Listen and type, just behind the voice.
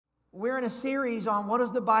We're in a series on what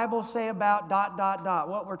does the Bible say about ...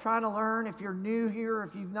 What we're trying to learn, if you're new here,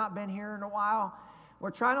 if you've not been here in a while, we're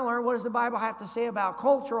trying to learn what does the Bible have to say about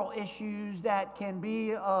cultural issues that can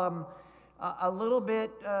be a little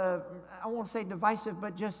bit, I won't say divisive,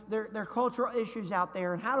 but just they're cultural issues out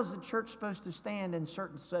there, and how does the church supposed to stand in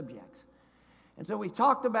certain subjects? And so we've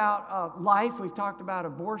talked about life, we've talked about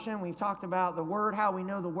abortion, we've talked about the Word, how we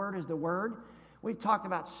know the Word is the Word. We've talked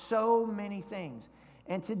about so many things.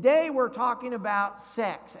 And today we're talking about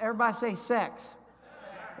sex. Everybody say sex.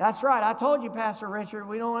 That's right. I told you, Pastor Richard,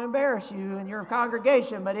 we don't want to embarrass you in your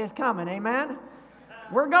congregation, but it's coming. Amen?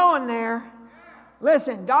 We're going there.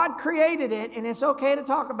 Listen, God created it, and it's okay to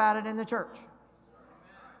talk about it in the church.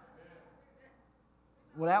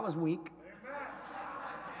 Well, that was weak.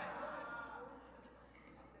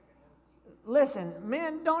 Listen,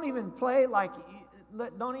 men, don't even play like,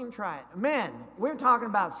 don't even try it. Men, we're talking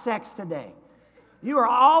about sex today. You are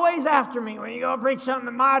always after me when you go preach something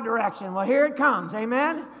in my direction. Well, here it comes.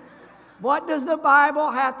 Amen? What does the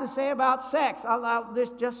Bible have to say about sex?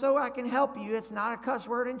 Just so I can help you, it's not a cuss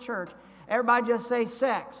word in church. Everybody just say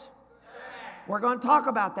sex. We're going to talk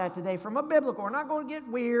about that today from a biblical. We're not going to get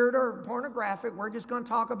weird or pornographic. We're just going to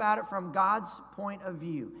talk about it from God's point of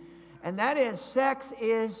view. And that is, sex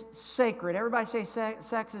is sacred. Everybody say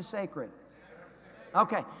sex is sacred.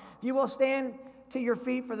 Okay. If you will stand to your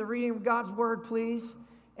feet for the reading of God's Word, please.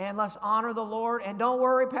 And let's honor the Lord. And don't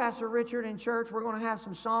worry, Pastor Richard in church, we're going to have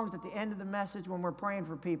some songs at the end of the message when we're praying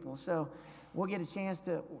for people. So we'll get a chance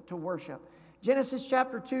to worship. Genesis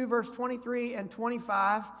chapter 2, verse 23 and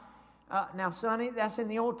 25. Now, Sonny, that's in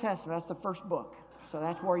the Old Testament. That's the first book. So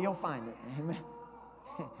that's where you'll find it.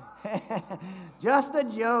 Amen. Just a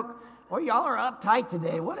joke. Well, y'all are uptight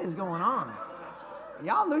today. What is going on?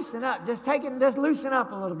 Y'all loosen up. Just loosen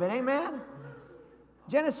up a little bit. Amen.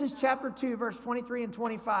 Genesis chapter 2, verse 23 and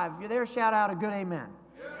 25. If you're there, shout out a good amen.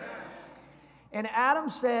 Amen. And Adam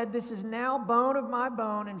said, "This is now bone of my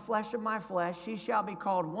bone and flesh of my flesh. She shall be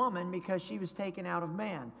called woman because she was taken out of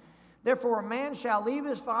man. Therefore a man shall leave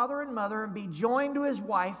his father and mother and be joined to his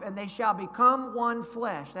wife, and they shall become one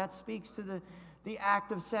flesh." That speaks to the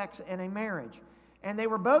act of sex and a marriage. "And they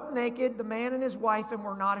were both naked, the man and his wife, and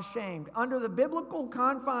were not ashamed." Under the biblical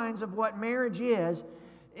confines of what marriage is,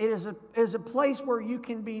 it is a place where you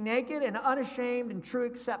can be naked and unashamed in true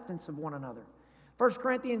acceptance of one another. 1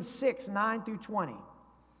 Corinthians 6, 9 through 20.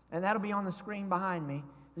 And that'll be on the screen behind me.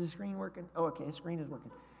 Is the screen working? Oh, okay, the screen is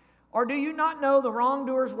working. "Or do you not know the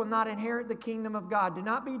wrongdoers will not inherit the kingdom of God? Do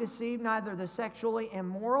not be deceived, neither the sexually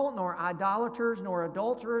immoral, nor idolaters, nor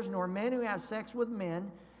adulterers, nor men who have sex with men,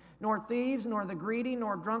 nor thieves, nor the greedy,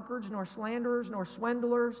 nor drunkards, nor slanderers, nor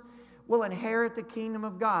swindlers will inherit the kingdom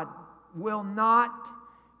of God." Will not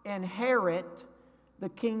inherit the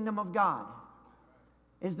kingdom of God.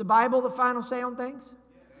 Is the Bible the final say on things?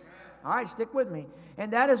 All right, stick with me.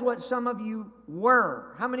 And that is what some of you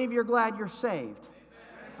were. How many of you are glad you're saved?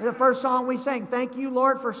 The first song we sang, "Thank you,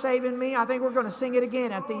 Lord, for saving me." I think we're going to sing it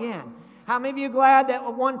again at the end. How many of you are glad that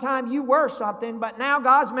at one time you were something, but now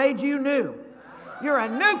God's made you new? You're a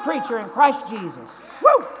new creature in Christ Jesus.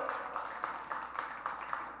 Woo!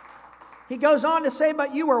 He goes on to say,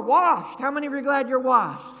 "But you are washed." How many of you are glad you're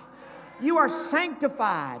washed? You are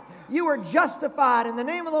sanctified. You are justified in the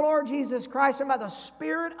name of the Lord Jesus Christ and by the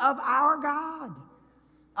Spirit of our God.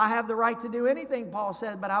 "I have the right to do anything," Paul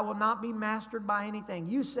said, "but I will not be mastered by anything."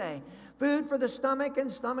 You say, "Food for the stomach and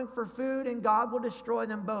stomach for food, and God will destroy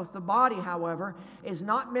them both. The body, however, is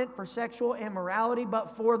not meant for sexual immorality,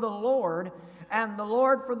 but for the Lord, and the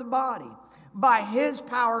Lord for the body. By His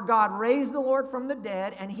power, God raised the Lord from the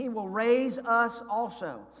dead, and He will raise us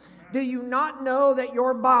also. Do you not know that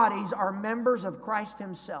your bodies are members of Christ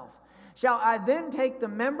Himself? Shall I then take the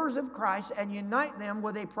members of Christ and unite them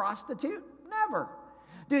with a prostitute? Never.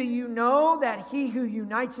 Do you know that he who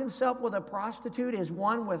unites himself with a prostitute is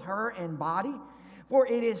one with her in body? For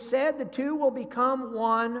it is said the two will become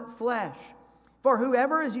one flesh. For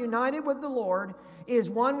whoever is united with the Lord is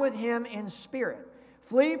one with Him in spirit.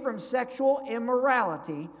 Flee from sexual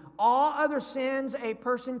immorality. All other sins a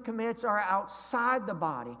person commits are outside the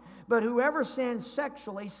body, but whoever sins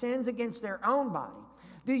sexually sins against their own body.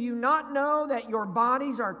 Do you not know that your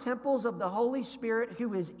bodies are temples of the Holy Spirit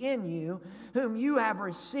who is in you, whom you have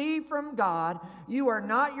received from God? You are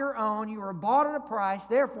not your own. You are bought at a price.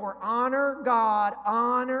 Therefore, honor God,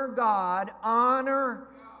 honor God, honor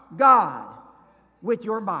God with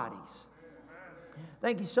your bodies."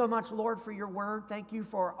 Thank you so much, Lord, for your word. Thank you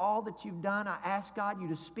for all that you've done. I ask, God, you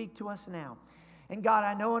to speak to us now. And God,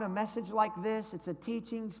 I know in a message like this, it's a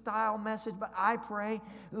teaching style message, but I pray,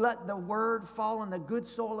 let the word fall in the good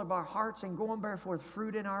soil of our hearts and go and bear forth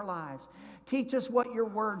fruit in our lives. Teach us what your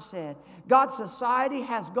word said. God, society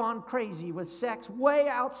has gone crazy with sex way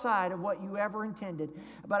outside of what you ever intended.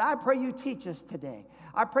 But I pray you teach us today.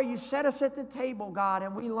 I pray you set us at the table, God,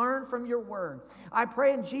 and we learn from your word. I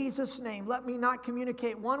pray in Jesus' name, let me not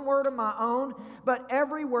communicate one word of my own, but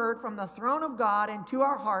every word from the throne of God into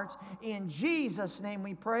our hearts. In Jesus' name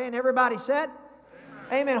we pray. And everybody said,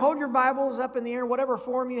 Amen. Amen. Hold your Bibles up in the air, whatever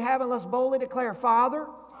form you have, and let's boldly declare, Father,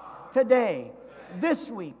 today, this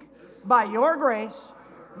week, by your grace,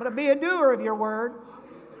 I'm going to be a doer of your word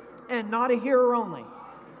and not a hearer only,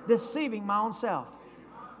 deceiving my own self.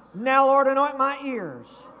 Now, Lord, anoint my ears,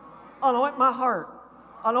 anoint my heart,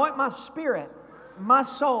 anoint my spirit, my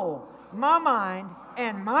soul, my mind,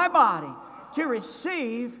 and my body to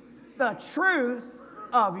receive the truth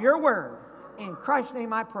of your word. In Christ's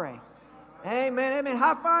name I pray. Amen, amen.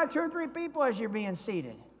 High five 2 or 3 people as you're being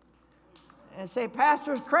seated. And say,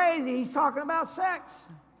 Pastor's crazy. He's talking about sex.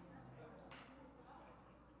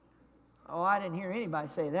 Oh, I didn't hear anybody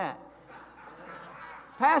say that.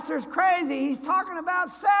 Pastor's crazy. He's talking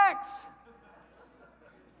about sex.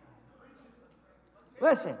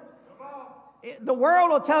 Listen, the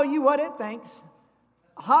world will tell you what it thinks.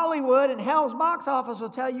 Hollywood and hell's box office will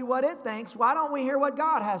tell you what it thinks. Why don't we hear what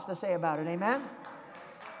God has to say about it? Amen?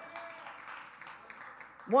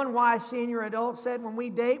 One wise senior adult said, when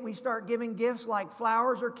we date, we start giving gifts like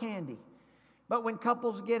flowers or candy. But when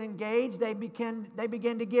couples get engaged, they begin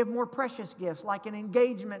to give more precious gifts like an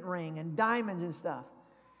engagement ring and diamonds and stuff.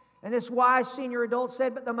 And this wise senior adult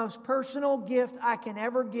said, but the most personal gift I can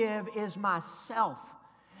ever give is myself.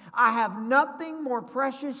 I have nothing more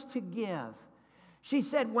precious to give. She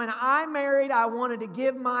said, when I married, I wanted to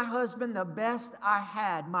give my husband the best I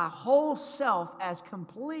had, my whole self as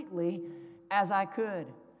completely as I could.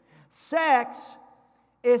 Sex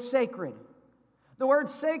is sacred. The word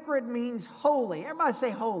sacred means holy. Everybody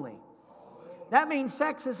say holy. That means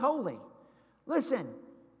sex is holy. Listen,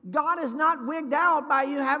 God is not wigged out by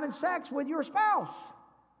you having sex with your spouse.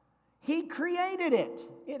 He created it.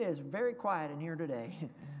 It is very quiet in here today.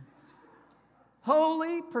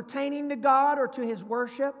 Holy, pertaining to God or to His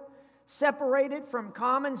worship, separated from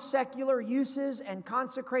common secular uses and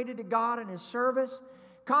consecrated to God and His service,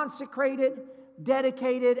 consecrated,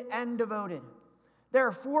 dedicated, and devoted. There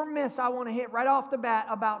are 4 myths I want to hit right off the bat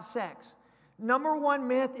about sex. Number 1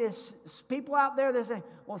 myth is people out there that say,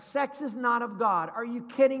 well, sex is not of God. Are you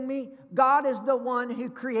kidding me? God is the one who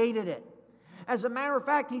created it. As a matter of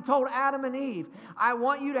fact, He told Adam and Eve, I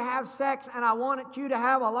want you to have sex and I want you to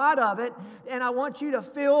have a lot of it and I want you to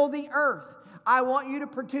fill the earth. I want you to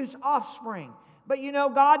produce offspring. But you know,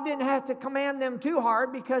 God didn't have to command them too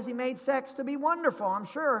hard because He made sex to be wonderful. I'm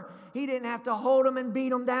sure He didn't have to hold them and beat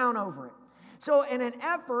them down over it. So in an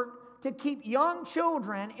effort to keep young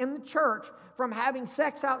children in the church from having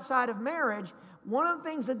sex outside of marriage, one of the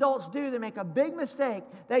things adults do, they make a big mistake.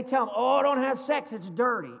 They tell them, oh, don't have sex. It's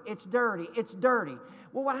dirty. It's dirty. It's dirty.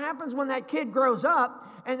 Well, what happens when that kid grows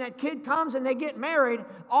up and that kid comes and they get married,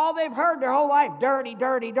 all they've heard their whole life, dirty,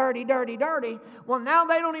 dirty, dirty, dirty, dirty. Well, now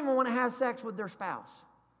they don't even want to have sex with their spouse.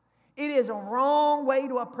 It is a wrong way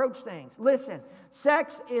to approach things. Listen,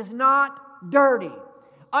 sex is not dirty.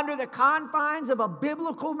 Under the confines of a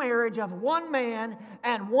biblical marriage of one man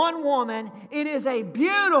and one woman, it is a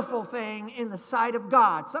beautiful thing in the sight of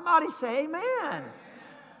God. Somebody say amen.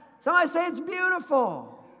 Somebody say it's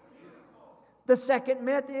beautiful. The second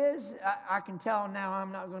myth is, I can tell now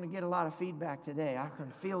I'm not going to get a lot of feedback today. I can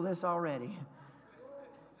feel this already.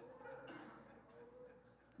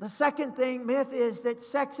 The second myth is that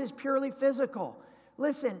sex is purely physical.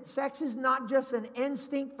 Listen, sex is not just an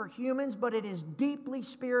instinct for humans, but it is deeply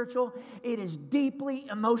spiritual. It is deeply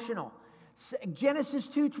emotional. Genesis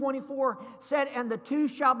 2:24 said, and the two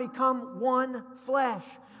shall become one flesh.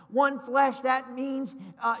 One flesh, that means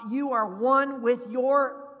you are one with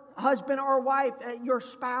your husband or wife, your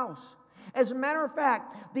spouse. As a matter of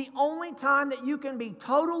fact, the only time that you can be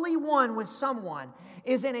totally one with someone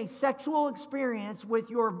is in a sexual experience with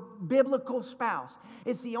your biblical spouse.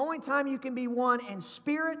 It's the only time you can be one in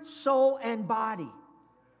spirit, soul, and body.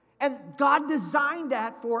 And God designed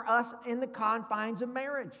that for us in the confines of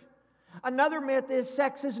marriage. Another myth is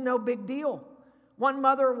sex is no big deal. One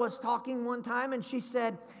mother was talking one time and she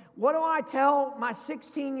said, what do I tell my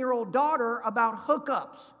 16-year-old daughter about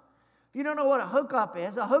hookups? If you don't know what a hookup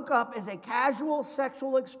is a casual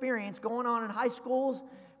sexual experience going on in high schools,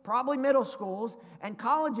 probably middle schools, and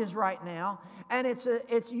colleges right now. And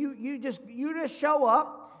you just show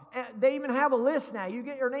up. They even have a list now. You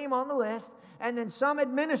get your name on the list, and then some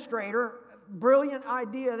administrator, brilliant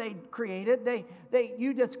idea they created,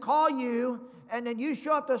 you just call you, and then you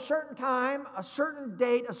show up at a certain time, a certain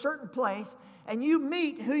date, a certain place, and you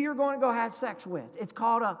meet who you're going to go have sex with. It's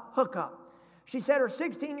called a hookup. She said her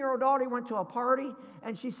 16-year-old daughter went to a party,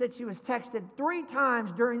 and she said she was texted 3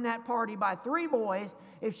 times during that party by 3 boys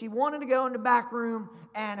if she wanted to go in the back room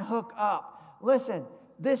and hook up. Listen,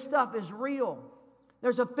 this stuff is real.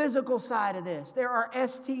 There's a physical side of this. There are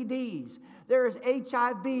STDs. There is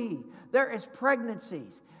HIV. There is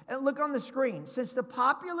pregnancies. And look on the screen. Since the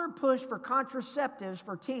popular push for contraceptives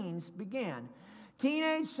for teens began,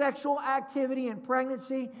 teenage sexual activity and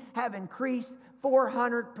pregnancy have increased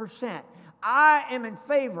 400%. I am in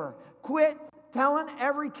favor. Quit telling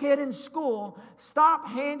every kid in school, stop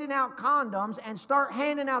handing out condoms and start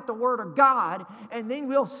handing out the Word of God, and then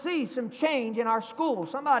we'll see some change in our schools.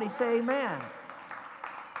 Somebody say amen.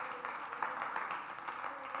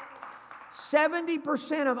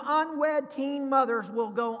 70% of unwed teen mothers will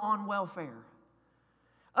go on welfare.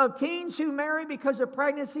 Of teens who marry because of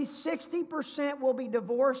pregnancy, 60% will be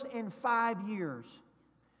divorced in 5 years.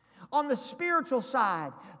 On the spiritual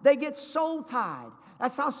side, they get soul tied.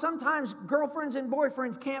 That's how sometimes girlfriends and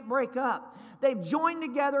boyfriends can't break up. They've joined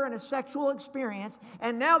together in a sexual experience,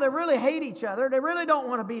 and now they really hate each other. They really don't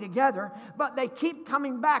want to be together, but they keep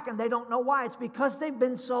coming back, and they don't know why. It's because they've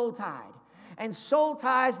been soul tied. And soul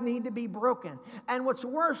ties need to be broken. And what's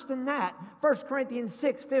worse than that, 1 Corinthians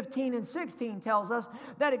 6:15 and 16 tells us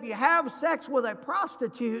that if you have sex with a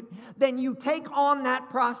prostitute, then you take on that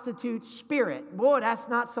prostitute's spirit. Boy, that's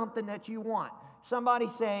not something that you want. Somebody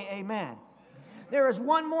say amen. There is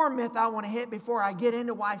one more myth I want to hit before I get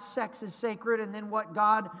into why sex is sacred and then what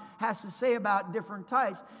God has to say about different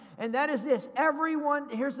types. And that is this.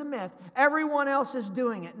 Here's the myth. Everyone else is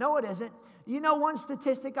doing it. No, it isn't. You know, one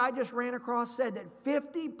statistic I just ran across said that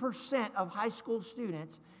 50% of high school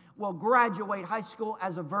students will graduate high school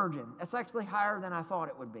as a virgin. That's actually higher than I thought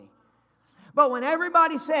it would be. But when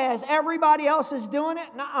everybody says everybody else is doing it,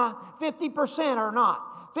 50% are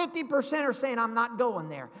not. 50% are saying I'm not going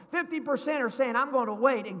there. 50% are saying I'm going to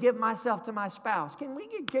wait and give myself to my spouse. Can we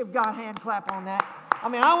give God a hand clap on that? I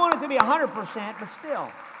mean, I want it to be 100%, but still.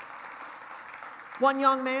 One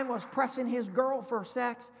young man was pressing his girl for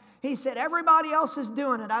sex. He said, everybody else is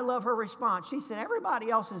doing it. I love her response. She said,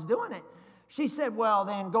 everybody else is doing it. She said, well,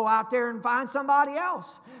 then go out there and find somebody else.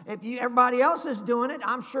 If everybody else is doing it,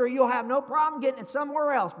 I'm sure you'll have no problem getting it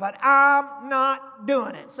somewhere else. But I'm not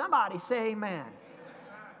doing it. Somebody say amen.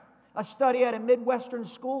 A study at a Midwestern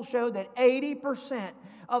school showed that 80%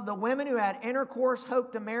 of the women who had intercourse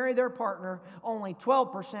hoped to marry their partner. Only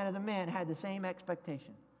 12% of the men had the same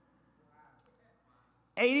expectation.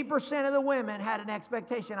 80% of the women had an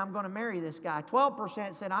expectation, I'm going to marry this guy.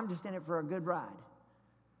 12% said, I'm just in it for a good ride.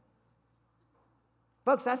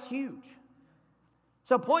 Folks, that's huge.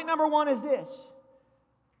 So point number 1 is this.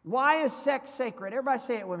 Why is sex sacred? Everybody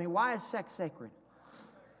say it with me. Why is sex sacred?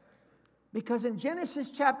 Because in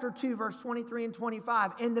Genesis chapter 2, verse 23 and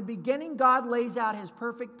 25, in the beginning, God lays out His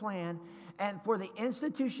perfect plan and for the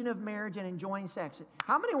institution of marriage and enjoying sex.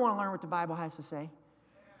 How many want to learn what the Bible has to say?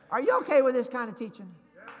 Are you okay with this kind of teaching?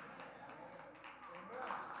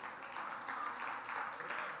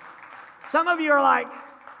 Some of you are like,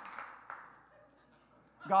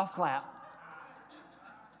 golf clap.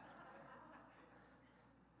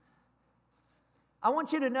 I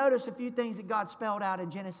want you to notice a few things that God spelled out in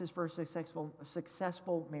Genesis for a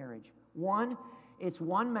successful marriage. 1, it's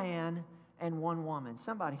one man and one woman.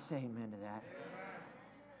 Somebody say amen to that.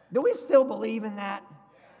 Do we still believe in that?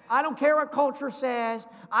 I don't care what culture says.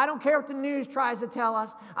 I don't care what the news tries to tell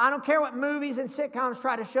us. I don't care what movies and sitcoms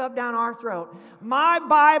try to shove down our throat. My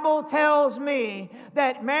Bible tells me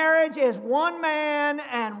that marriage is one man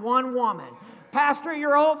and one woman. Pastor,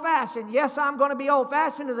 you're old-fashioned. Yes, I'm going to be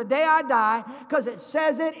old-fashioned to the day I die because it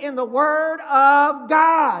says it in the Word of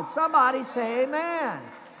God. Somebody say amen.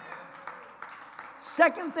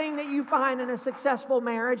 Second thing that you find in a successful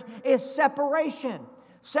marriage is separation.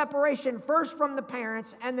 Separation first from the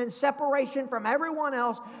parents and then separation from everyone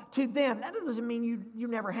else to them. That doesn't mean you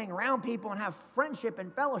never hang around people and have friendship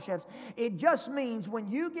and fellowships. It just means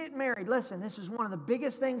when you get married, listen, this is one of the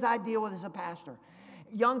biggest things I deal with as a pastor.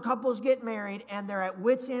 Young couples get married and they're at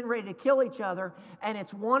wit's end ready to kill each other, and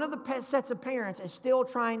it's one of the sets of parents is still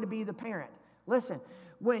trying to be the parent. Listen,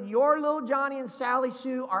 when your little Johnny and Sally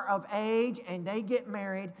Sue are of age and they get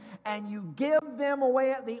married and you give them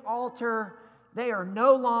away at the altar, they are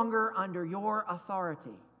no longer under your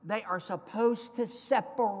authority. They are supposed to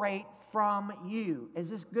separate from you. Is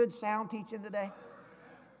this good sound teaching today?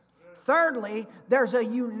 Thirdly, there's a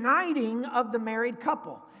uniting of the married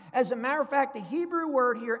couple. As a matter of fact, the Hebrew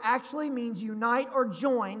word here actually means unite or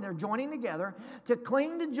join. They're joining together, to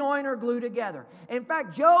cling, to join, or glue together. In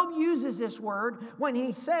fact, Job uses this word when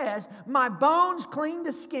he says, my bones cling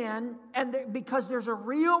to skin, and because there's a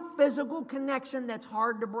real physical connection that's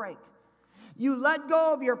hard to break. You let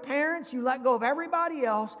go of your parents, you let go of everybody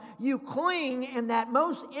else, you cling in that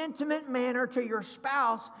most intimate manner to your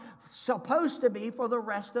spouse, supposed to be for the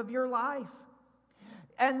rest of your life.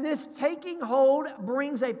 And this taking hold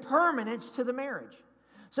brings a permanence to the marriage.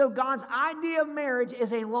 So God's idea of marriage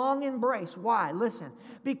is a long embrace. Why? Listen,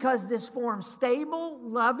 because this forms stable,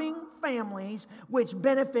 loving families which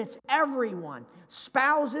benefits everyone,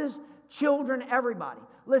 spouses, children, everybody.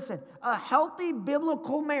 Listen, a healthy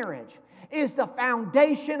biblical marriage is the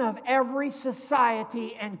foundation of every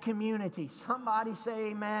society and community. Somebody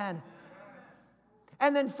say amen.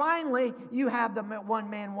 And then finally, you have the one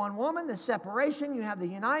man, one woman, the separation, you have the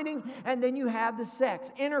uniting, and then you have the sex,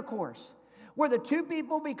 intercourse, where the two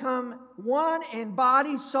people become one in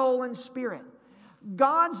body, soul, and spirit.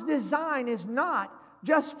 God's design is not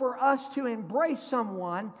just for us to embrace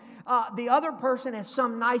someone, the other person as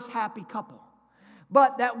some nice, happy couple,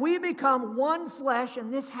 but that we become one flesh,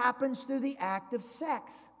 and this happens through the act of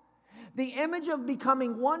sex. The image of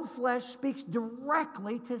becoming one flesh speaks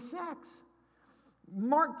directly to sex.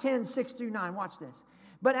 Mark 10, 6 through 9, watch this.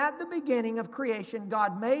 But at the beginning of creation,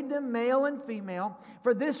 God made them male and female.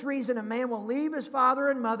 For this reason, a man will leave his father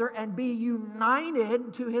and mother and be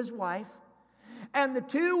united to his wife, and the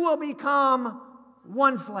two will become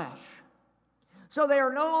one flesh. So they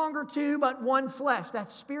are no longer two, but one flesh.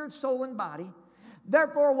 That's spirit, soul, and body.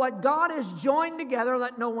 Therefore, what God has joined together,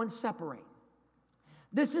 let no one separate.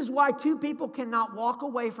 This is why two people cannot walk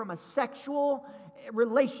away from a sexual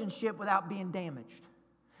relationship without being damaged.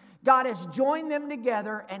 God has joined them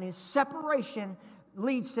together, and his separation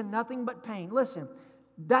leads to nothing but pain. Listen,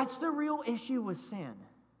 that's the real issue with sin.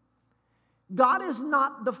 God is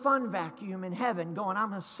not the fun vacuum in heaven going, I'm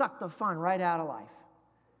going to suck the fun right out of life.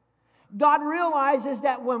 God realizes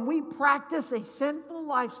that when we practice a sinful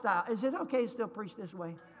lifestyle, is it okay to still preach this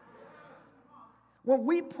way? When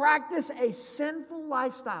we practice a sinful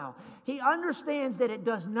lifestyle, he understands that it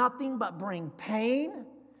does nothing but bring pain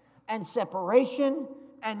and separation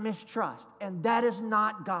and mistrust. And that is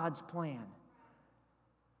not God's plan.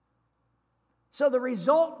 So the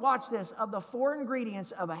result, watch this, of the four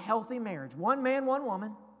ingredients of a healthy marriage: one man, one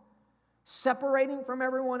woman, separating from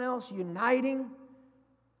everyone else, uniting,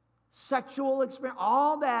 sexual experience,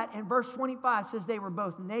 all that in verse 25 says they were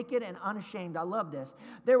both naked and unashamed. I love this.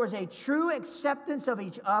 There was a true acceptance of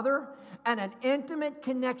each other and an intimate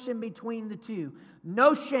connection between the two.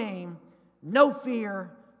 No shame, no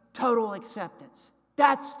fear, total acceptance.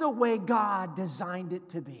 That's the way God designed it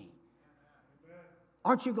to be.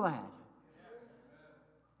 Aren't you glad?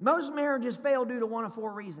 Most marriages fail due to one of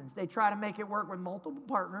four reasons. They try to make it work with multiple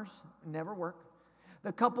partners. It never work.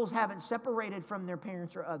 The couples haven't separated from their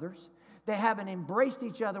parents or others. They haven't embraced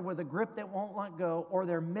each other with a grip that won't let go, or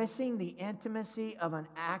they're missing the intimacy of an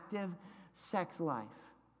active sex life.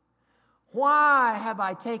 Why have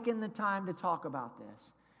I taken the time to talk about this?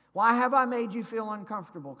 Why have I made you feel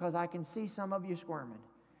uncomfortable? Because I can see some of you squirming.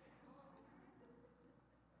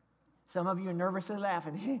 Some of you are nervously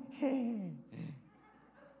laughing.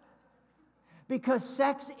 Because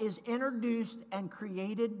sex is introduced and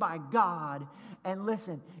created by God. And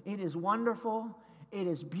listen, it is wonderful, it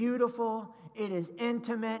is beautiful, it is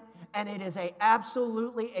intimate, and it is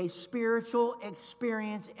absolutely a spiritual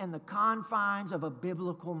experience in the confines of a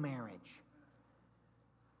biblical marriage.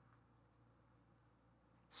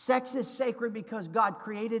 Sex is sacred because God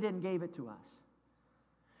created it and gave it to us.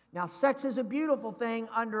 Now, sex is a beautiful thing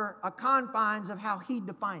under a confines of how he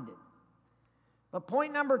defined it. But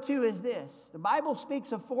point number 2 is this. The Bible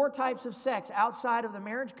speaks of 4 types of sex outside of the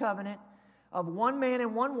marriage covenant of one man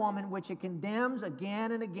and one woman, which it condemns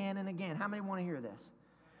again and again and again. How many want to hear this?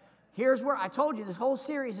 Here's where I told you this whole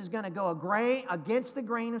series is going to go against the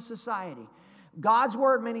grain of society. God's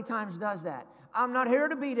word many times does that. I'm not here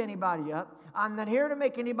to beat anybody up. I'm not here to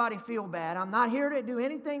make anybody feel bad. I'm not here to do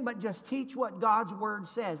anything but just teach what God's word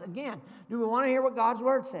says. Again, do we want to hear what God's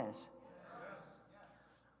word says?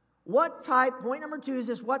 Point number 2 is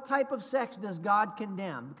this: what type of sex does God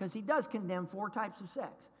condemn? Because he does condemn 4 types of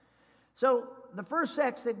sex. So the first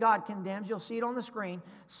sex that God condemns, you'll see it on the screen,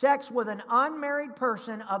 sex with an unmarried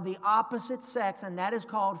person of the opposite sex, and that is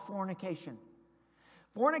called fornication.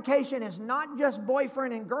 Fornication is not just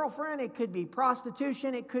boyfriend and girlfriend. It could be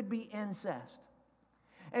prostitution. It could be incest.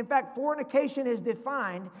 In fact, fornication is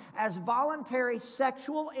defined as voluntary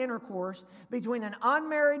sexual intercourse between an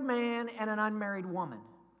unmarried man and an unmarried woman.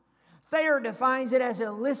 Thayer defines it as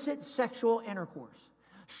illicit sexual intercourse.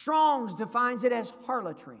 Strong's defines it as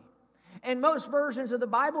harlotry. In most versions of the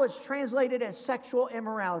Bible, it's translated as sexual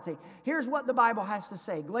immorality. Here's what the Bible has to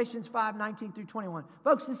say. Galatians 5:19 through 21.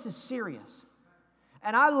 Folks, this is serious.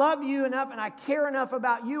 And I love you enough and I care enough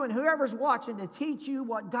about you and whoever's watching to teach you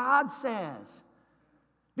what God says.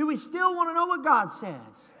 Do we still want to know what God says?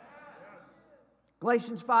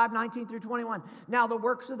 Galatians 5:19 through 21. Now the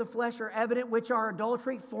works of the flesh are evident, which are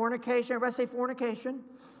adultery, fornication. Everybody say fornication.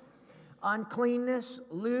 Uncleanness,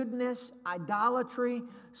 lewdness, idolatry,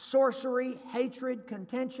 sorcery, hatred,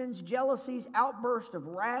 contentions, jealousies, outbursts of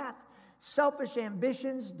wrath, selfish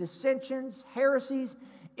ambitions, dissensions, heresies,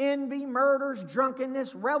 envy, murders,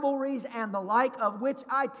 drunkenness, revelries, and the like, of which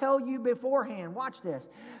I tell you beforehand. Watch this.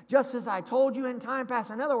 Just as I told you in time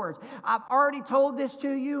past. In other words, I've already told this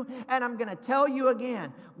to you, and I'm going to tell you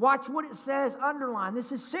again. Watch what it says, underline.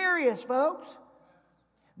 This is serious, folks.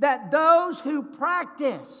 That those who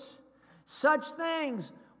practice such things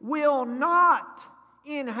will not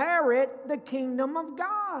inherit the kingdom of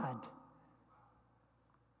God.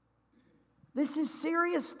 This is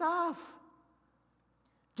serious stuff.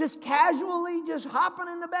 Just casually, just hopping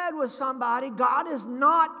in the bed with somebody, God is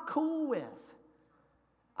not cool with.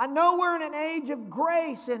 I know we're in an age of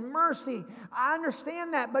grace and mercy. I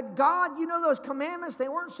understand that. But God, you know those commandments, they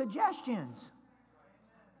weren't suggestions.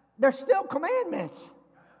 They're still commandments.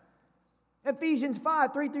 Ephesians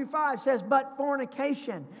 5:3 through 5 says, but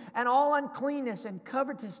fornication and all uncleanness and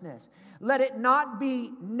covetousness, let it not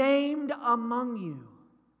be named among you,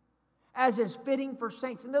 as is fitting for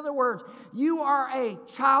saints. In other words, you are a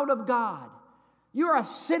child of God. You're a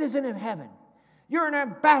citizen of heaven. You're an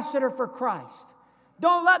ambassador for Christ.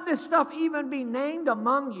 Don't let this stuff even be named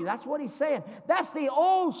among you. That's what he's saying. That's the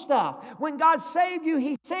old stuff. When God saved you,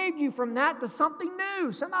 he saved you from that to something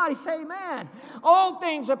new. Somebody say amen. Old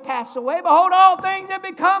things have passed away. Behold, all things have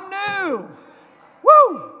become new.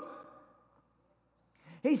 Woo!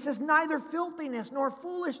 He says, neither filthiness, nor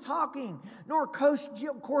foolish talking, nor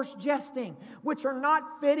coarse jesting, which are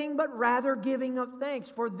not fitting, but rather giving of thanks.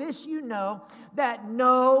 For this you know, that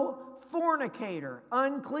no fornicator,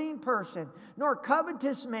 unclean person, nor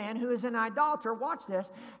covetous man who is an idolater, watch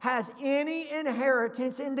this, has any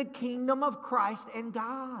inheritance in the kingdom of Christ and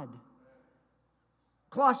God.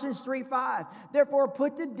 Colossians 3:5. Therefore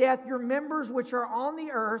put to death your members which are on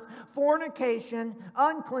the earth, fornication,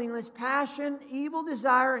 uncleanness, passion, evil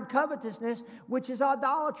desire, and covetousness, which is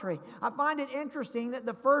idolatry. I find it interesting that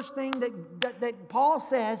the first thing that Paul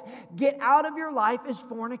says, get out of your life, is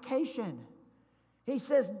fornication. He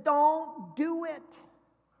says, don't do it.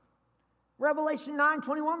 Revelation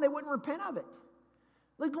 9:21, they wouldn't repent of it.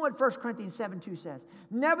 Look at what 1 Corinthians 7:2 says.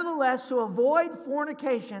 Nevertheless, to avoid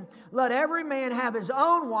fornication, let every man have his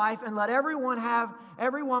own wife, and let every woman have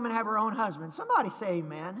her own husband. Somebody say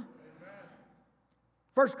amen.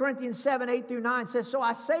 1 Corinthians 7:8 through 9 says, so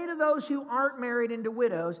I say to those who aren't married and to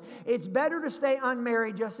widows, it's better to stay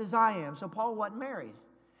unmarried just as I am. So Paul wasn't married.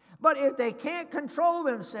 But if they can't control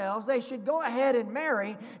themselves, they should go ahead and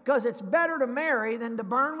marry, because it's better to marry than to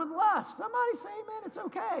burn with lust. Somebody say amen, it's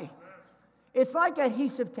okay. It's like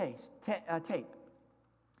adhesive tape.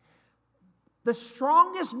 The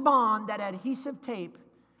strongest bond that adhesive tape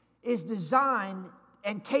is designed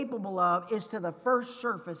and capable of is to the first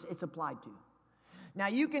surface it's applied to. Now,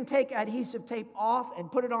 you can take adhesive tape off and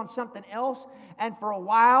put it on something else, and for a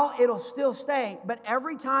while it'll still stay. But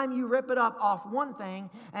every time you rip it up off one thing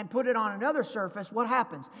and put it on another surface, what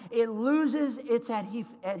happens? It loses its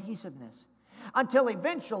adhesiveness. Until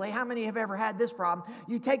eventually, how many have ever had this problem?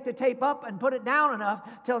 You take the tape up and put it down enough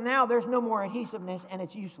till now there's no more adhesiveness and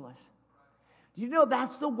it's useless. Do you know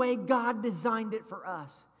that's the way God designed it for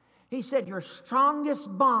us? He said your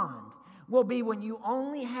strongest bond will be when you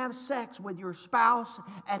only have sex with your spouse,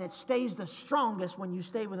 and it stays the strongest when you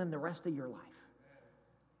stay with him the rest of your life.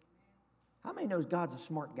 How many knows God's a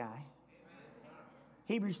smart guy?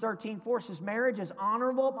 Hebrews 13:4 says, marriage is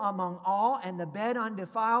honorable among all, and the bed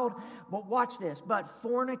undefiled. But watch this. But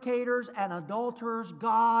fornicators and adulterers,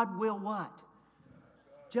 God will what?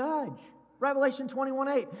 Judge. Revelation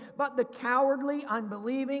 21:8. But the cowardly,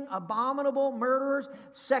 unbelieving, abominable, murderers,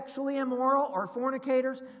 sexually immoral, or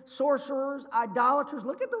fornicators, sorcerers, idolaters,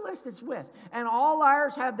 look at the list it's with, and all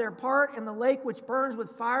liars have their part in the lake which burns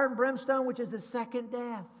with fire and brimstone, which is the second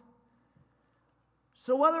death.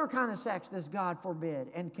 So what other kind of sex does God forbid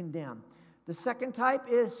and condemn? The second type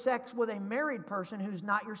is sex with a married person who's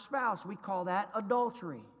not your spouse. We call that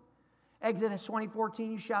adultery. Exodus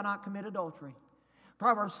 20:14, you shall not commit adultery.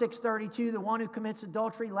 Proverbs 6:32, the one who commits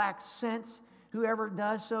adultery lacks sense. Whoever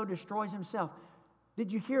does so destroys himself.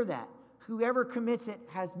 Did you hear that? Whoever commits it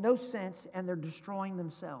has no sense, and they're destroying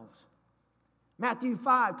themselves. Matthew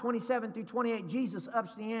 5:27-28, Jesus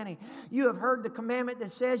ups the ante. You have heard the commandment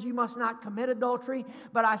that says you must not commit adultery,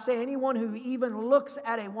 but I say anyone who even looks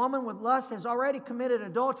at a woman with lust has already committed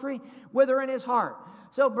adultery with her in his heart.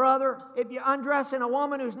 So, brother, if you undress in a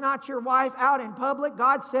woman who's not your wife out in public,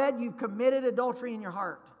 God said you've committed adultery in your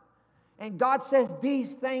heart. And God says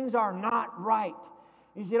these things are not right.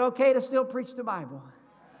 Is it okay to still preach the Bible?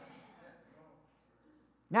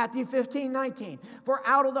 Matthew 15:19. For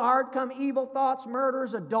out of the heart come evil thoughts,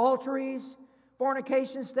 murders, adulteries,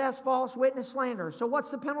 fornications, thefts, false witness, slander. So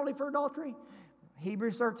what's the penalty for adultery?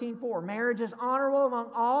 Hebrews 13:4. Marriage is honorable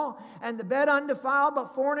among all, and the bed undefiled,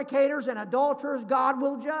 but fornicators and adulterers God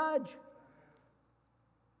will judge.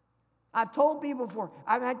 I've told people before,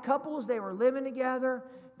 I've had couples, they were living together,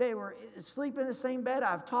 they were sleeping in the same bed.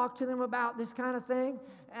 I've talked to them about this kind of thing.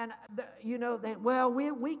 And,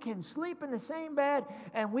 we can sleep in the same bed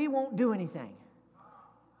and we won't do anything.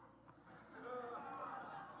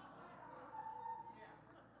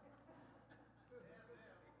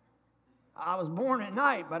 I was born at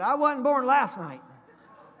night, but I wasn't born last night.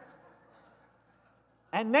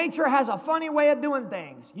 And nature has a funny way of doing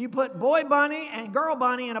things. You put boy bunny and girl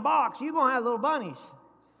bunny in a box, you're going to have little bunnies.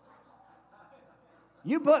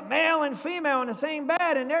 You put male and female in the same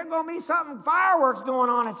bed, and there's going to be something, fireworks going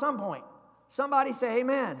on at some point. Somebody say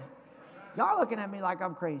amen. Y'all looking at me like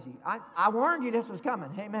I'm crazy. I warned you this was coming.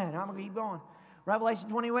 Amen. I'm going to keep going. Revelation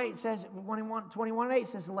 28 says, 21:8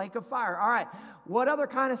 says the lake of fire. All right. What other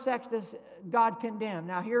kind of sex does God condemn?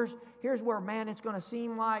 Now, here's where, man, it's going to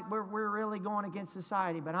seem like we're really going against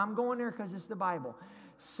society. But I'm going there because it's the Bible.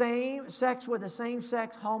 Same sex with the same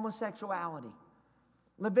sex, homosexuality.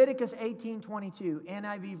 Leviticus 18:22,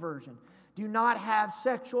 NIV version. Do not have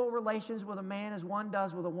sexual relations with a man as one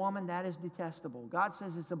does with a woman. That is detestable. God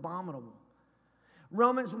says it's abominable.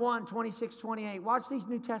 Romans 1:26-28. Watch these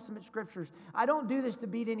New Testament scriptures. I don't do this to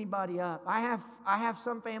beat anybody up. I have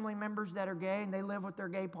some family members that are gay and they live with their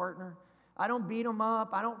gay partner. I don't beat them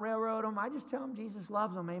up. I don't railroad them. I just tell them Jesus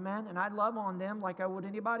loves them. Amen. And I love on them like I would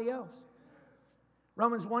anybody else.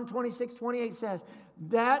 Romans 1:26-28 says,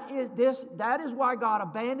 that is why God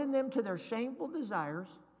abandoned them to their shameful desires.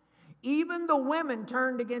 Even the women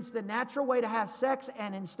turned against the natural way to have sex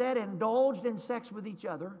and instead indulged in sex with each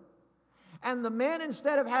other. And the men,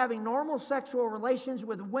 instead of having normal sexual relations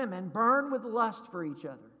with women, burned with lust for each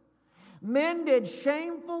other. Men did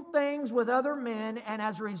shameful things with other men, and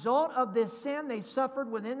as a result of this sin, they suffered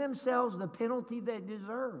within themselves the penalty they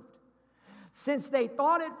deserved. Since they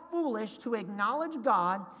thought it foolish to acknowledge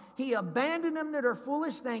God, He abandoned them to their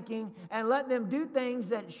foolish thinking and let them do things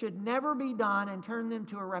that should never be done and turned them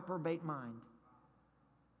to a reprobate mind.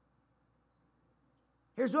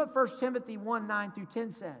 Here's what 1 Timothy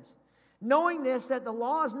 1:9-10 says. Knowing this, that the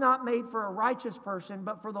law is not made for a righteous person,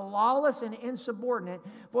 but for the lawless and insubordinate,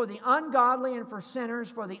 for the ungodly and for sinners,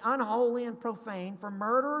 for the unholy and profane, for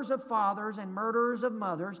murderers of fathers and murderers of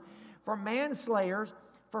mothers, for manslayers,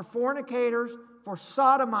 for fornicators, for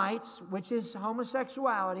sodomites, which is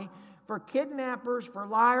homosexuality, for kidnappers, for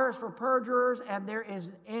liars, for perjurers, and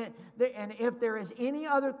if there is any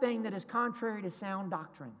other thing that is contrary to sound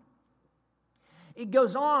doctrine. It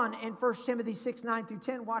goes on in 1 Timothy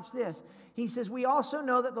 6:9-10. Watch this. He says, we also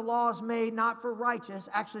know that the law is made not for righteous.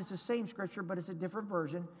 Actually, it's the same scripture, but it's a different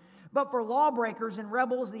version. But for lawbreakers and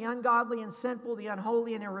rebels, the ungodly and sinful, the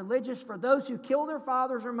unholy and irreligious, for those who kill their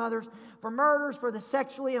fathers or mothers, for murderers, for the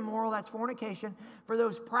sexually immoral, that's fornication, for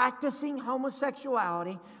those practicing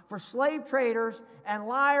homosexuality, for slave traders and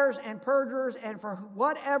liars and perjurers, and for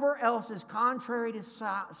whatever else is contrary to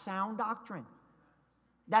sound doctrine.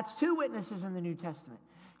 That's two witnesses in the New Testament.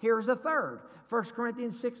 Here's a third. 1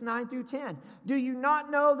 Corinthians 6:9-10. Do you not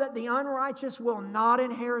know that the unrighteous will not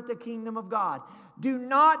inherit the kingdom of God? Do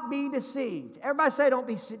not be deceived. Everybody say, don't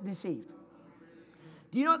be deceived.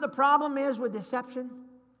 Do you know what the problem is with deception?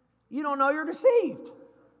 You don't know you're deceived.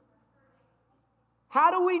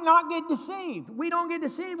 How do we not get deceived? We don't get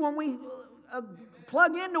deceived when we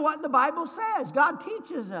plug into what the Bible says. God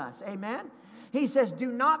teaches us. Amen. He says, do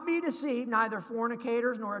not be deceived, neither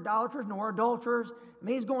fornicators, nor idolaters, nor adulterers. And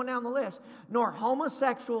he's going down the list. Nor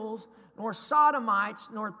homosexuals, nor sodomites,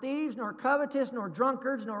 nor thieves, nor covetous, nor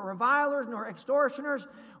drunkards, nor revilers, nor extortioners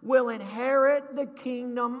will inherit the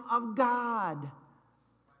kingdom of God.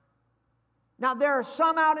 Now, there are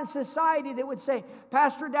some out in society that would say,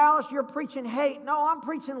 Pastor Dallas, you're preaching hate. No, I'm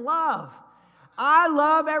preaching love. I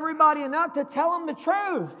love everybody enough to tell them the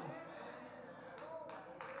truth.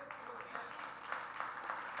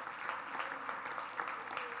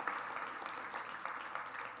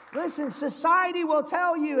 Listen, society will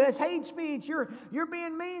tell you as hate speech, you're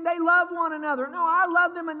being mean. They love one another. No, I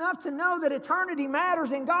love them enough to know that eternity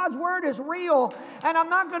matters and God's word is real. And I'm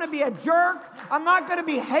not going to be a jerk. I'm not going to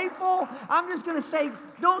be hateful. I'm just going to say,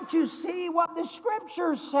 don't you see what the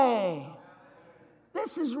scriptures say?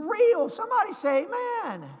 This is real. Somebody say,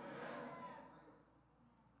 amen.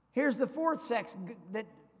 Here's the fourth sex that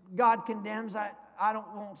God condemns. I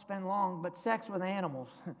won't spend long, but sex with animals.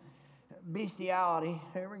 Bestiality.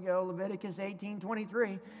 Here we go. Leviticus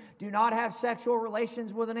 18:23. Do not have sexual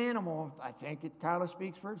relations with an animal. I think it kind of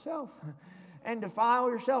speaks for itself. And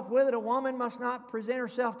defile yourself with it. A woman must not present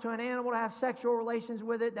herself to an animal to have sexual relations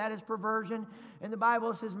with it. That is perversion. In the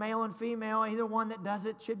Bible it says male and female. Either one that does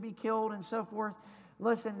it should be killed and so forth.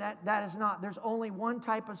 Listen, that is not. There's only one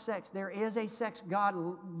type of sex. There is a sex God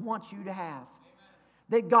wants you to have.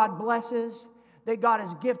 That God blesses, that God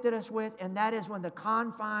has gifted us with, and that is when the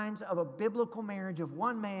confines of a biblical marriage of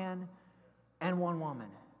one man and one woman.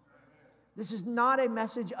 This is not a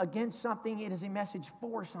message against something, it is a message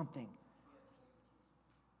for something.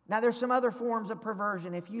 Now there's some other forms of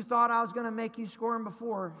perversion. If you thought I was going to make you squirm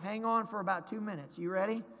before, hang on for about 2 minutes. You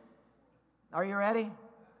ready? Are you ready?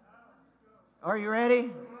 Are you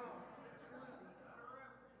ready?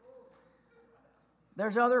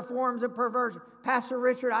 There's other forms of perversion. Pastor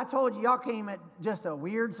Richard, I told you, y'all came at just a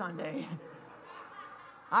weird Sunday.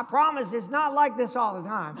 I promise it's not like this all the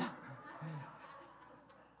time.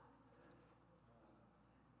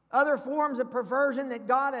 Other forms of perversion that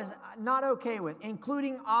God is not okay with,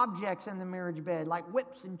 including objects in the marriage bed, like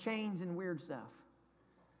whips and chains and weird stuff.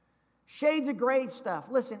 Shades of gray stuff.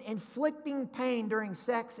 Listen, inflicting pain during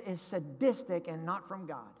sex is sadistic and not from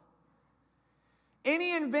God.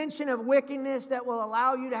 Any invention of wickedness that will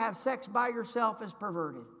allow you to have sex by yourself is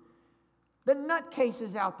perverted. The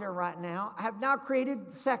nutcases out there right now have now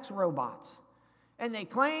created sex robots. And they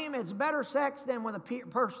claim it's better sex than with a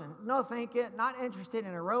person. No, thank you. Not interested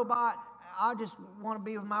in a robot. I just want to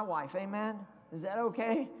be with my wife. Amen? Is that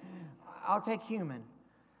okay? I'll take human.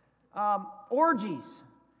 Orgies.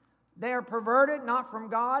 They are perverted, not from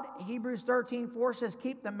God. Hebrews 13:4 says,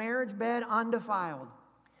 keep the marriage bed undefiled.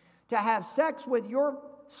 To have sex with your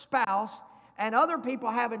spouse and other people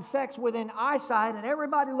having sex within eyesight and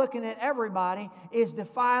everybody looking at everybody is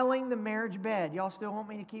defiling the marriage bed. Y'all still want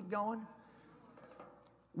me to keep going?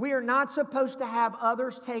 We are not supposed to have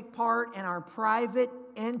others take part in our private,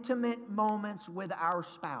 intimate moments with our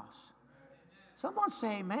spouse. Someone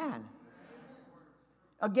say amen.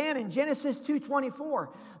 Again, in Genesis 2:24,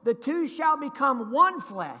 the two shall become one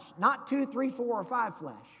flesh, not 2, 3, 4, or 5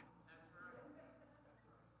 flesh.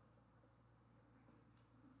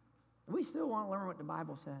 We still want to learn what the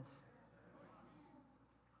Bible says.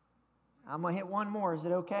 I'm going to hit one more. Is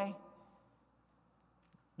it okay?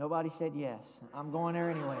 Nobody said yes. I'm going there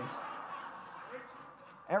anyways.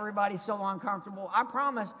 Everybody's so uncomfortable. I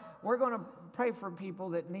promise we're going to pray for people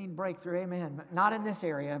that need breakthrough. Amen. Not in this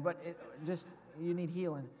area, but you need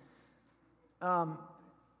healing.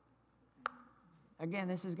 Again,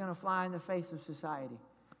 this is going to fly in the face of society.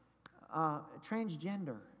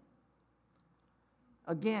 Transgender.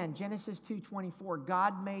 Again, Genesis 2:24,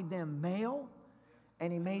 God made them male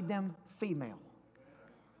and he made them female.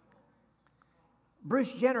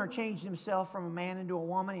 Bruce Jenner changed himself from a man into a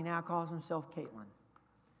woman. He now calls himself Caitlyn.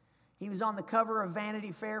 He was on the cover of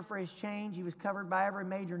Vanity Fair for his change. He was covered by every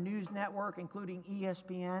major news network, including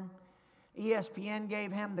ESPN. ESPN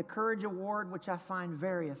gave him the Courage Award, which I find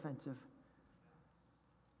very offensive.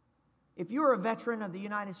 If you are a veteran of the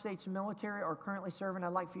United States military or currently serving,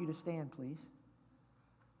 I'd like for you to stand, please.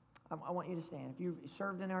 I want you to stand. If you've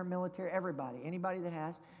served in our military, everybody, anybody that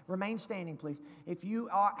has, remain standing, please. If you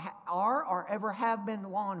are or ever have been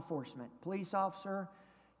law enforcement, police officer,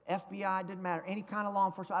 FBI, doesn't matter, any kind of law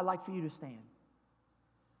enforcement, I'd like for you to stand.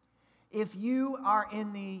 If you are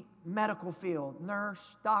in the medical field, nurse,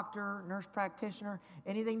 doctor, nurse practitioner,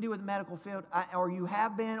 anything to do with the medical field, or you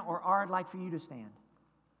have been or are, I'd like for you to stand.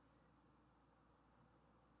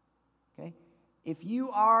 Okay? If you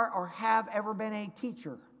are or have ever been a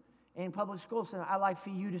teacher in public school center, I'd like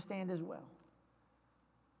for you to stand as well.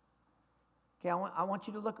 Okay, I want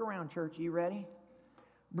you to look around, church. Are you ready?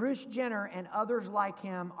 Bruce Jenner and others like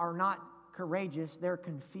him are not courageous, they're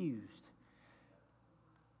confused.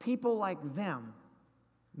 People like them,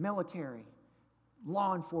 military,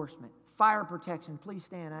 law enforcement, fire protection, please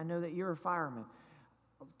stand. I know that you're a fireman.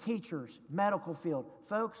 Teachers, medical field.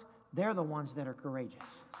 Folks, they're the ones that are courageous.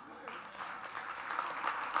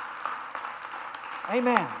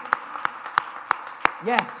 Amen.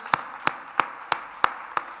 Yes.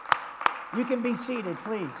 You can be seated,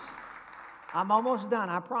 please. I'm almost done.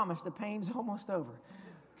 I promise. The pain's almost over.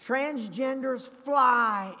 Transgenders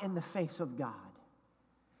fly in the face of God.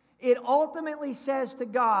 It ultimately says to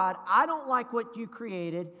God, I don't like what you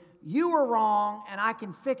created. You were wrong, and I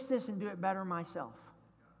can fix this and do it better myself.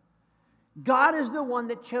 God is the one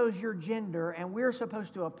that chose your gender, and we're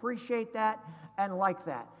supposed to appreciate that and like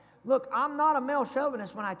that. Look, I'm not a male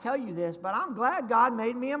chauvinist when I tell you this, but I'm glad God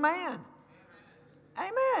made me a man.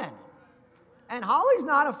 Amen. And Holly's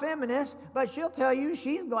not a feminist, but she'll tell you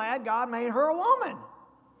she's glad God made her a woman.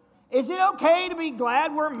 Is it okay to be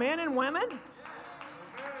glad we're men and women?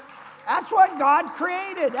 That's what God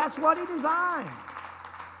created. That's what He designed.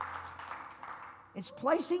 It's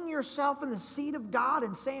placing yourself in the seat of God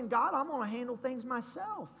and saying, God, I'm going to handle things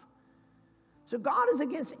myself. So God is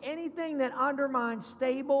against anything that undermines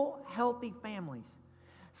stable, healthy families.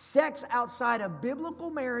 Sex outside of biblical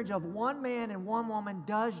marriage of one man and one woman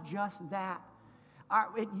does just that.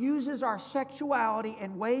 It uses our sexuality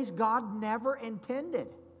in ways God never intended.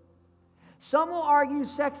 Some will argue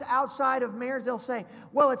sex outside of marriage. They'll say,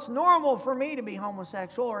 well, it's normal for me to be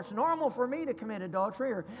homosexual, or it's normal for me to commit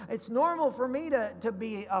adultery, or it's normal for me to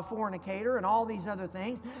be a fornicator and all these other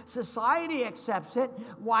things. Society accepts it.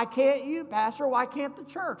 Why can't you, Pastor? Why can't the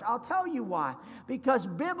church? I'll tell you why. Because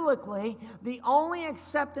biblically, the only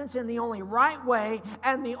acceptance and the only right way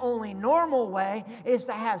and the only normal way is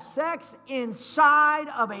to have sex inside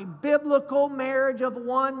of a biblical marriage of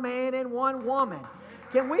one man and one woman.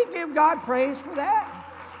 Can we give God praise for that?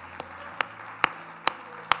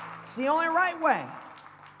 It's the only right way.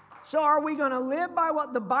 So are we going to live by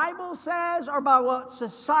what the Bible says or by what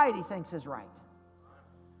society thinks is right?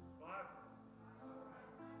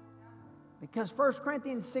 Because 1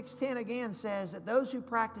 Corinthians 6:10 again says that those who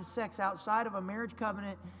practice sex outside of a marriage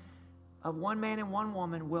covenant of one man and one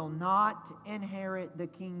woman will not inherit the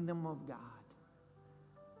kingdom of God.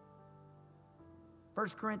 1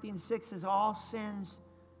 Corinthians 6 says all sins,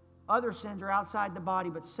 other sins are outside the body,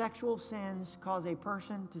 but sexual sins cause a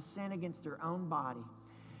person to sin against their own body.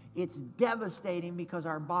 It's devastating because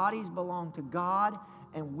our bodies belong to God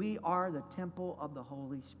and we are the temple of the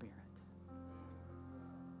Holy Spirit.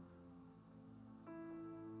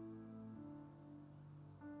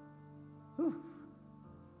 Whew.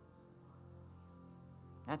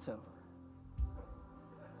 That's over.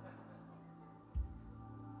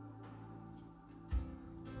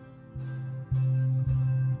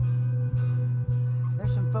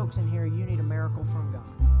 There's some folks in here, you need a miracle from God.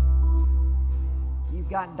 You've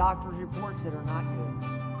got doctor's reports that are not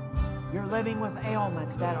good. You're living with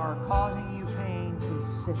ailments that are causing you pain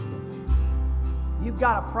consistently. You've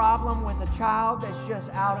got a problem with a child that's just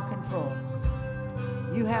out of control.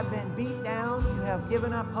 You have been beat down, you have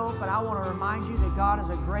given up hope, but I want to remind you that God is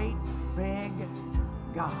a great, big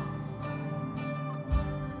God.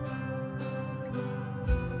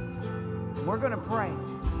 We're going to pray.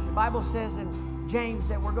 The Bible says in James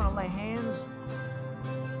that we're going to lay hands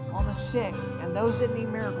on the sick and those that need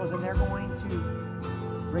miracles, and they're going to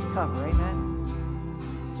recover.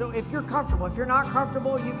 Amen? So if you're comfortable, if you're not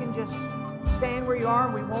comfortable, you can just stand where you are,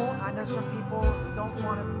 and we won't. I know some people don't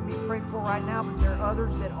want to be prayed for right now, but there are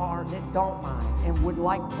others that don't mind and would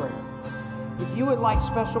like prayer. If you would like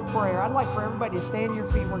special prayer, I'd like for everybody to stand on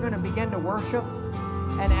your feet. We're going to begin to worship.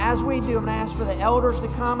 And as we do, I'm going to ask for the elders to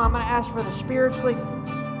come. I'm going to ask for the spiritually,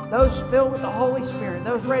 those filled with the Holy Spirit,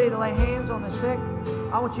 those ready to lay hands on the sick.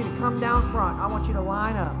 I want you to come down front. I want you to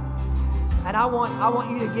line up. And I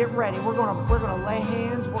want you to get ready. We're going to lay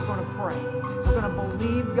hands. We're going to pray. We're going to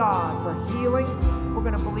believe God for healing. We're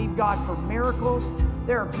going to believe God for miracles.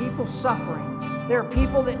 There are people suffering. There are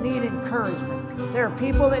people that need encouragement. There are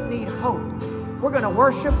people that need hope. We're going to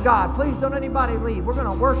worship God. Please don't anybody leave. We're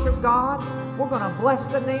going to worship God. We're going to bless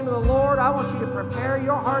the name of the Lord. I want you to prepare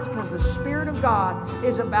your hearts because the Spirit of God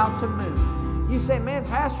is about to move. You say, man,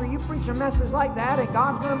 Pastor, you preach a message like that and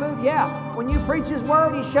God's going to move? Yeah. When you preach His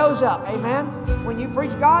Word, He shows up. Amen? When you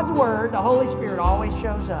preach God's Word, the Holy Spirit always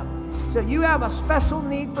shows up. So you have a special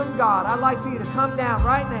need from God. I'd like for you to come down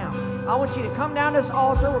right now. I want you to come down to this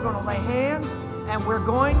altar. We're going to lay hands and we're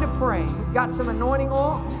going to pray. We've got some anointing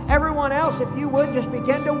oil. Everyone else, if you would, just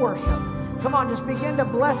begin to worship. Come on, just begin to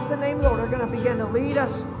bless the name of the Lord. They're going to begin to lead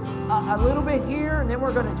us a little bit here, and then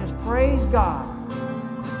we're going to just praise God.